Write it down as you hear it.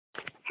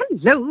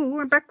Hello,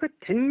 we're back with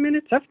 10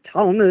 minutes of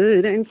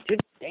Talmud, and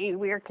today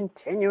we are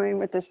continuing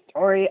with the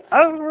story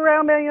of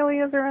Rabbi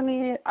Eliezer and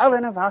the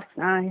oven of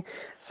Achnai.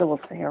 So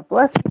we'll say our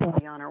blessing, we'll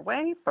be on our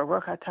way.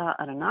 Baruch atah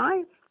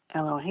Adonai,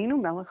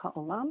 Eloheinu melech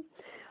haolam,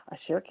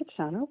 asher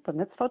kitshanu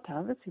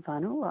b'mitzvotav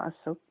v'tzivanu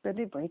la'asok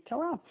b'divrei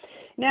Torah.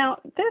 Now,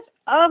 this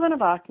oven of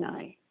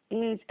Achnai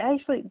is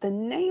actually, the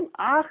name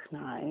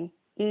Achnai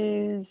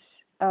is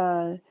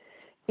the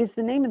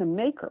name of the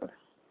maker.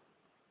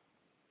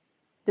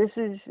 This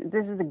is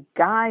the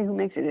guy who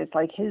makes it. It's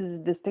like his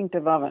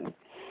distinctive oven,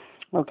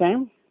 okay?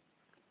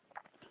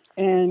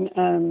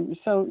 And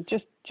so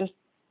just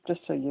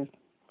so you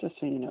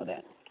know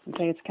that,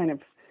 okay? It's kind of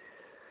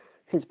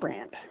his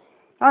brand.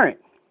 All right.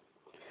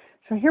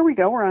 So here we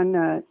go. We're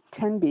on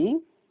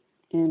 10b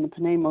in the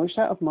Pnei Moshe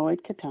of Moed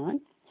Katan.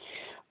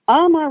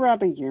 Amar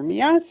Rabbi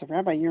Yirmiyah. So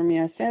Rabbi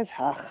Yirmiyah says,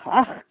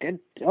 "Ha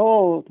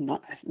gadol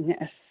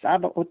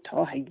ne'asaba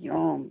oto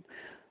hayom."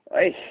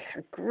 A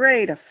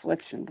great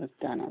affliction was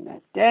done on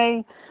that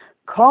day.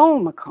 Kol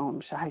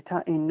makom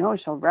shahayta eno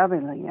shel Rabbi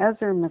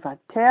Eliezer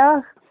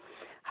mevateach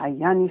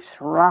hayan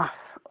yisraf.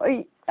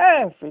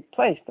 Every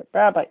place that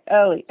Rabbi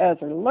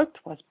Eliezer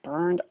looked was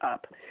burned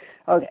up.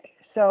 Okay,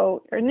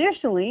 so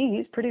initially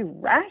he's pretty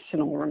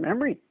rational.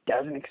 Remember, he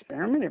does an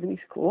experiment. Everything's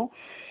cool,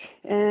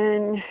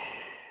 and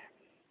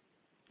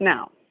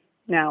now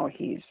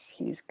he's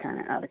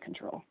kind of out of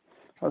control.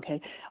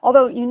 Okay,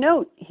 although you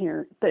note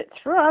here that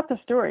throughout the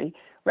story,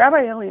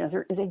 Rabbi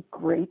Eliezer is a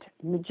great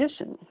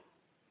magician.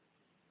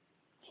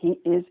 He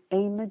is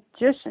a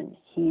magician.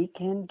 He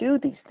can do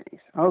these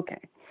things. Okay.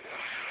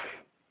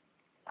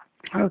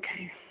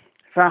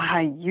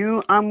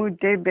 V'hayu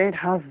amudei beit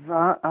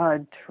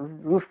hava'ad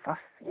trufafin.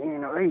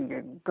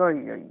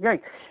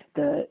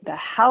 The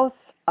house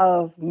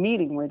of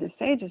meeting where the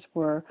sages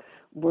were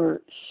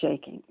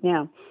shaking.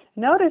 Now,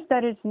 notice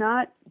that it's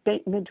not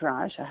Beit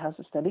Midrash, a house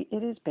of study.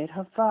 It is Beit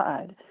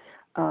Hava'ad,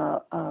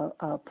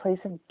 a place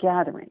of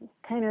gathering,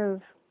 kind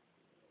of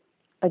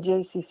a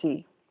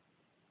JCC.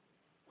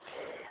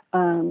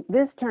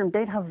 This term,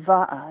 Beit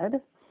Hava'ad,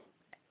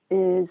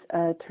 is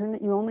a term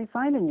that you only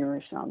find in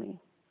Yerushalmi.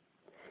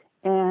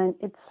 And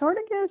it sort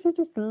of gives you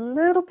just a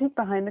little peek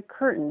behind the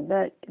curtain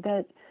that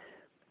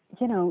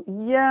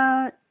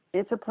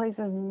it's a place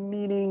of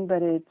meeting,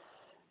 but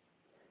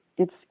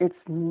it's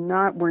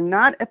not, we're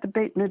not at the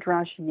Beit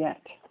Midrash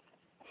yet.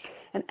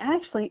 And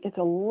actually, it's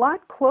a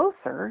lot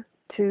closer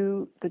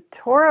to the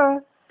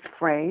Torah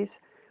phrase,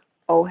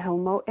 Ohel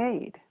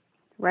Moed,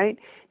 right?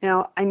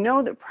 Now, I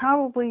know that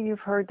probably you've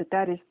heard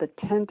that is the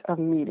tent of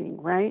meeting,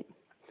 right?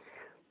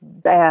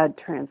 Bad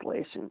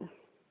translation.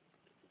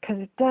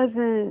 Because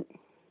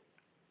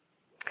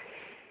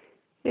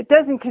it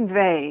doesn't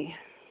convey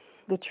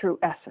the true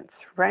essence,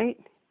 right?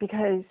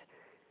 Because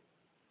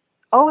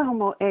Ohel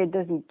Moed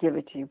doesn't give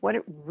it to you. What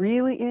it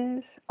really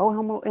is,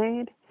 Ohel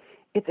Moed,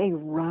 it's a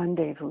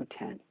rendezvous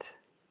tent.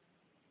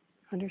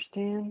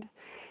 Understand?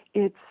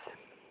 A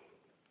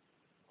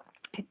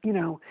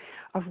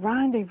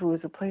rendezvous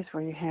is a place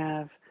where you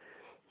have,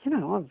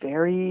 a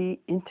very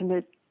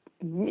intimate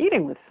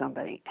meeting with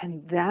somebody.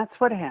 And that's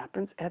what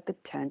happens at the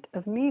tent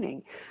of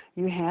meeting.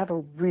 You have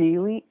a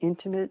really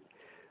intimate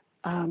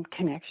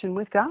connection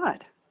with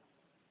God.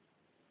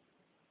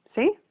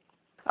 See?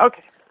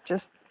 Okay,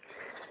 just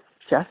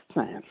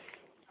saying.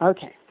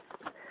 Okay.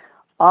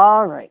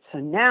 All right, so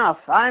now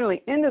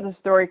finally into the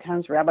story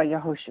comes Rabbi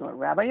Yehoshua.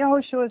 Rabbi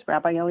Yehoshua is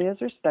Rabbi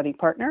Eliezer's study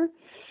partner.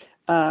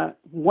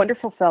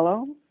 Wonderful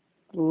fellow.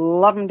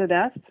 Love him to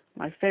death.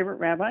 My favorite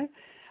rabbi.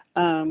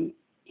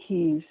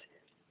 He's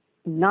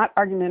not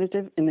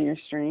argumentative in the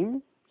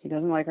extreme. He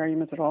doesn't like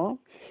arguments at all.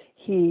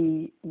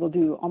 He will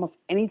do almost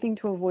anything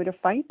to avoid a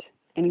fight,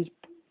 and he's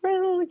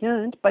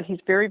brilliant, but he's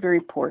very, very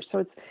poor.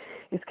 So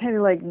it's kind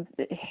of like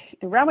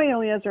Rabbi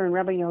Eliezer and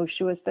Rabbi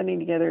Yehoshua studying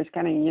together is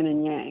kind of yin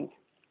and yang.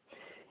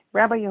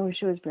 Rabbi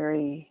Yehoshua is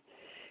very,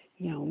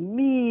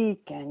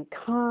 meek and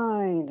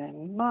kind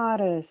and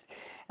modest.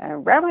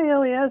 Rabbi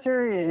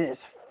Eliezer is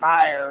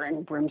fire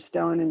and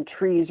brimstone and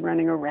trees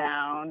running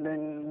around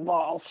and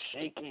walls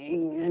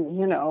shaking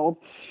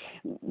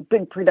and,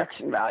 big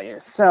production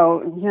values.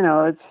 So,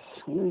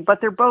 but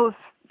they're both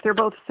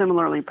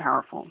similarly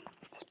powerful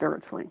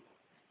spiritually.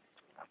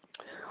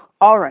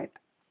 All right.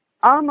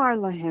 Amar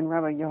Lahan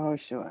Rabbi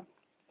Yehoshua.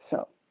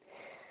 So,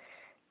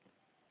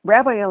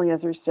 Rabbi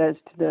Eliezer says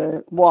to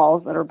the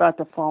walls that are about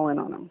to fall in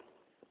on him,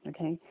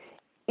 okay,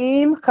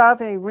 Im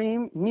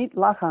chaverim mit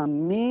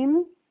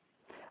lachamim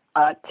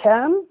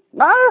atem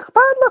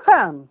ma'achbad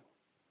lachem.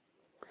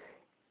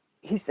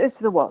 He says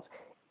to the walls,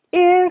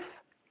 if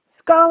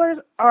scholars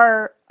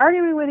are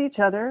arguing with each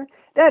other,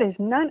 that is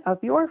none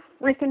of your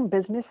freaking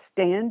business.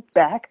 Stand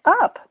back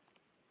up.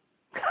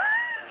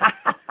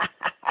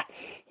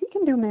 He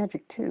can do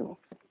magic too.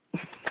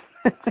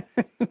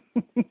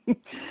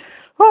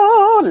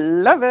 Oh,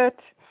 love it.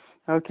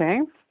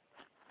 Okay.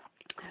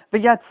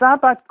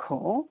 V'yatza bat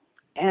kol,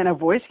 and a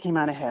voice came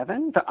out of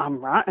heaven, the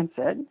Amra, and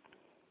said,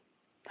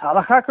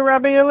 Halachah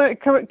Rabbi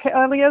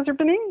Eliezer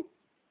b'ni?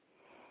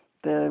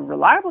 the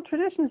reliable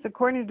tradition is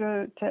according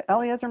to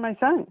Eliezer, my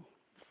son.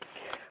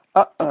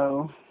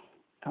 Uh-oh.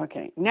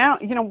 Okay. Now,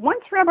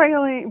 once Rabbi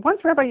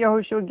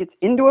Yehoshua gets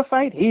into a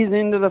fight, he's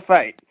into the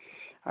fight.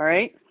 All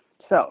right?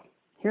 So,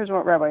 here's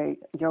what Rabbi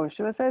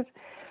Yehoshua says.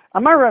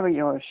 Amar Rabbi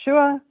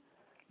Yehoshua,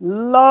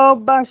 Lo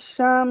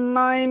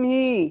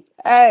b'shamayim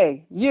hi.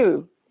 Hey,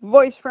 you,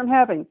 voice from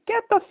heaven,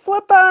 get the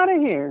flip out of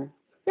here.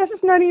 This is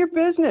none of your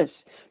business.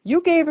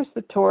 You gave us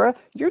the Torah.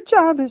 Your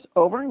job is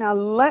over. Now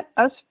let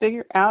us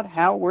figure out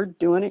how we're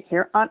doing it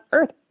here on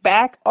earth.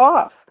 Back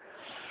off.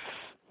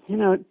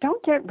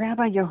 Don't get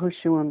Rabbi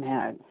Yehoshua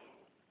mad.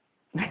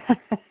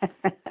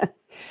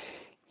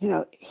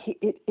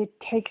 It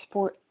takes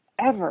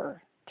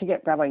forever to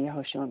get Rabbi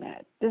Yehoshua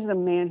mad. This is a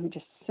man who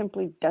just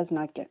simply does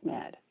not get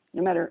mad,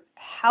 no matter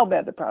how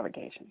bad the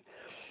provocation.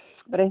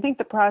 But I think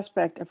the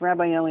prospect of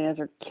Rabbi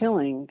Eliezer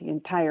killing the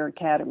entire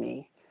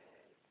academy,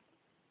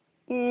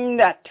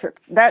 that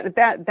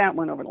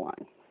went over the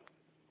line.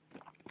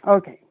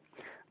 Okay.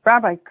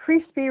 Rabbi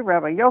Crispy,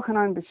 Rabbi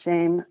Yochanan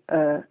B'Shem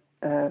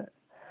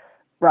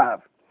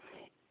Rav.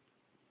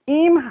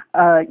 Im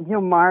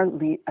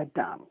Yomar li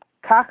Adam.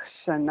 Kach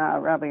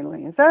shana Rabbi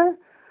Eliezer.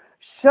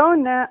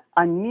 Shona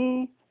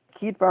ani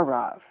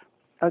kidbarav.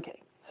 Okay.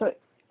 So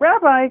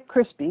Rabbi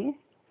Crispy,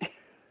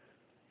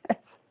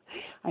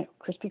 I know,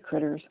 crispy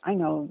critters. I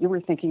know you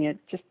were thinking it.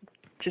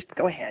 Just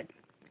go ahead.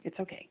 It's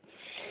okay.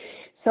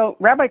 So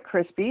Rabbi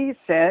Crispy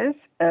says,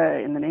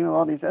 in the name of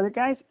all these other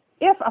guys,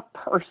 if a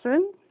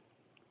person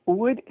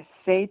would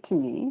say to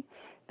me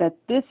that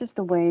this is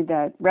the way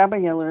that Rabbi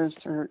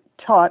Eliezer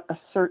taught a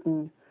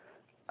certain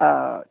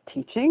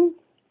teaching,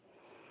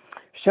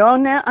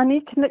 Shona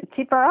ani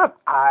kidbarav,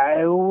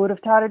 I would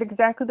have taught it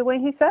exactly the way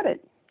he said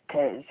it.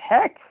 Because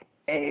heck,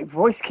 a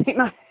voice came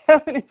out of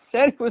heaven and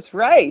said it was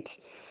right.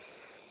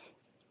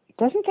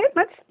 Doesn't get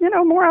much,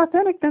 more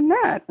authentic than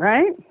that,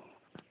 right?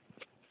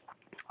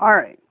 All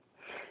right.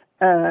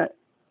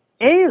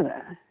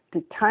 Eila,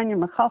 the Tanya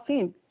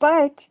Machalfim.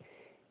 But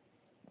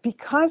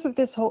because of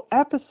this whole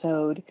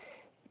episode,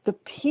 the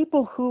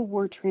people who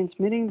were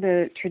transmitting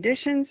the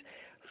traditions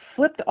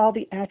flipped all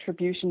the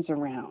attributions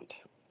around.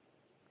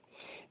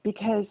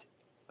 Because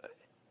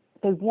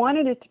they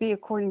wanted it to be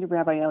according to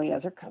Rabbi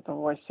Eliezer, because the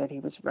voice said he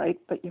was right,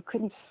 but you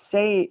couldn't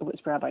say it was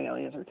Rabbi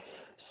Eliezer.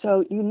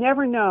 So you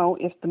never know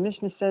if the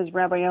Mishnah says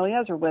Rabbi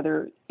Eliezer,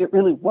 whether it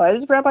really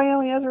was Rabbi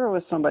Eliezer or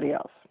was somebody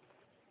else.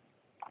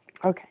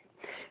 Okay.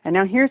 And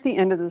now here's the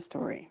end of the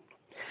story.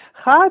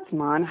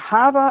 Chatzman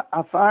hava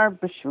avar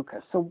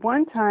b'shuka. So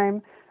one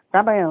time,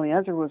 Rabbi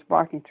Eliezer was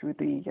walking through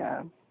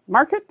the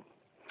market.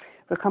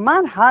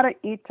 V'kaman hara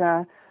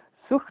ita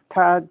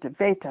suchta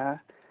deveta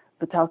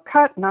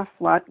v'talkat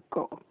naflat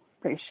go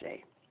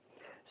reshe.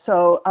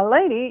 So a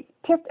lady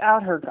tipped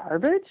out her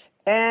garbage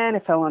and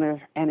it fell on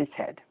her and his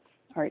head.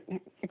 All right,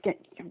 again,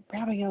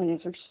 Rabbi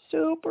Eliezer,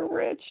 super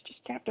rich. Just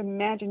have to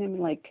imagine him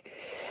in like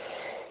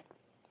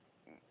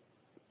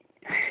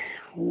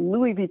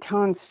Louis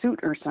Vuitton suit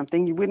or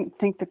something. You wouldn't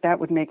think that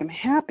would make him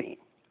happy,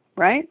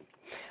 right?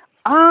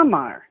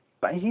 Amar,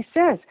 but he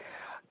says,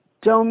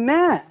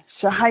 Domeh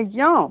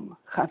shahayom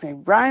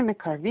chaverai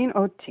mekarvin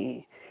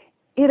oti.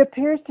 It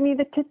appears to me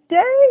that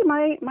today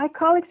my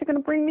colleagues are going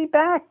to bring me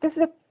back. This is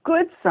a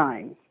good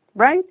sign,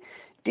 right?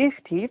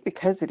 Diftiv,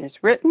 because it is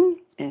written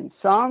in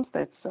Psalms,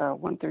 that's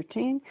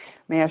 113,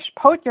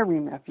 Me'ashpot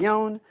yarim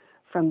avyon,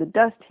 from the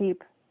dust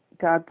heap,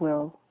 God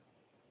will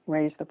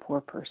raise the poor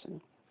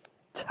person.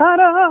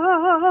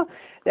 Ta-da!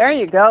 There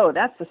you go.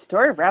 That's the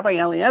story of Rabbi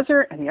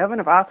Eliezer and the oven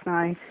of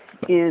Achnai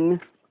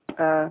in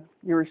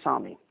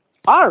Yerushalmi.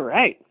 All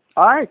right.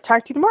 Talk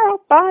to you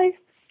tomorrow. Bye.